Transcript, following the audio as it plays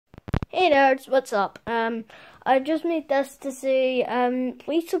Hey nerds, what's up? I just made this to say,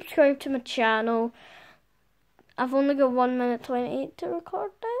 please subscribe to my channel. I've only got 1 minute 28 to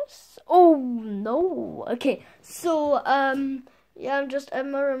record this. Oh no. Okay, so yeah, I'm just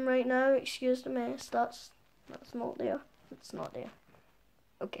in my room right now. Excuse the mess. That's not there. It's not there.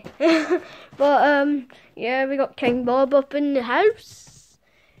 Okay. But yeah, we got King Bob up in the house.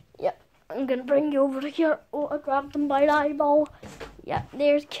 Yep. I'm gonna bring you over here. Oh, I grabbed him by the eyeball. Yeah,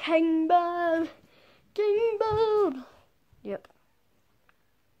 there's King Bob. King Bob. Yep.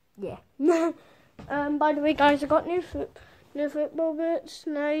 Yeah. By the way, guys, I got new football boots.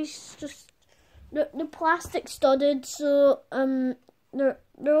 Nice. Just the plastic studded, so they're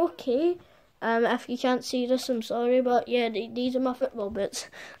okay. If you can't see this, I'm sorry, but yeah, these are my football boots.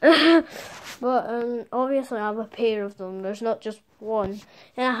 But obviously I have a pair of them. There's not just one,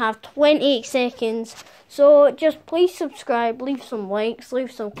 and I have 28 seconds. So just please subscribe, leave some likes,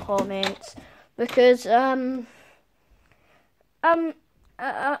 leave some comments, because I've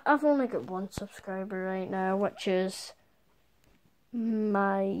only got one subscriber right now, which is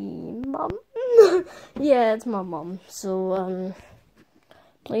my mum. Yeah, it's my mum. So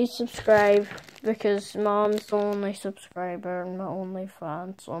please subscribe, because mom's the only subscriber and my only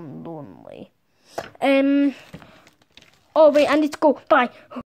fan, so I'm lonely. Oh wait, I need to go. Bye.